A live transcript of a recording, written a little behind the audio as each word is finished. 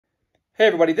Hey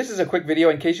everybody, this is a quick video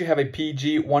in case you have a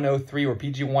PG103 or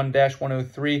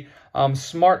PG1-103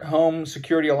 smart home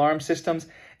security alarm systems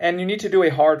and you need to do a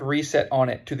hard reset on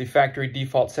it to the factory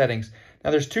default settings.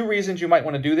 Now there's two reasons you might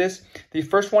want to do this. The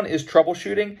first one is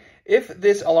troubleshooting. If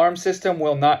this alarm system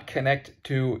will not connect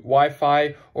to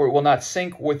Wi-Fi, or it will not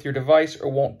sync with your device, or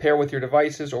won't pair with your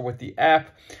devices or with the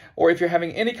app, or if you're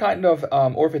having any kind of,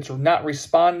 or if it's not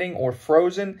responding or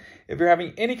frozen, if you're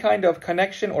having any kind of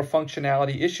connection or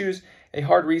functionality issues, a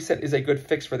hard reset is a good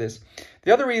fix for this.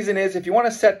 The other reason is if you want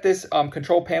to set this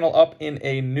control panel up in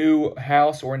a new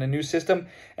house or in a new system,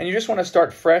 and you just want to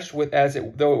start fresh with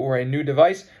though it were a new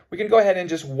device, we can go ahead and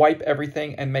just wipe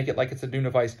everything and make it like it's a new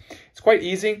device. It's quite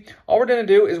easy. All we're going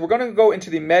to do is we're going to go into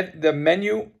the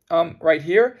menu right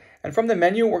here, and from the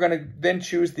menu we're going to then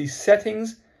choose the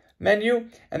settings menu,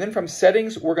 and then from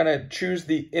settings we're going to choose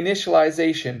the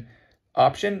initialization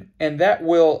option, and that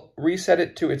will reset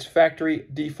it to its factory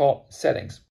default settings.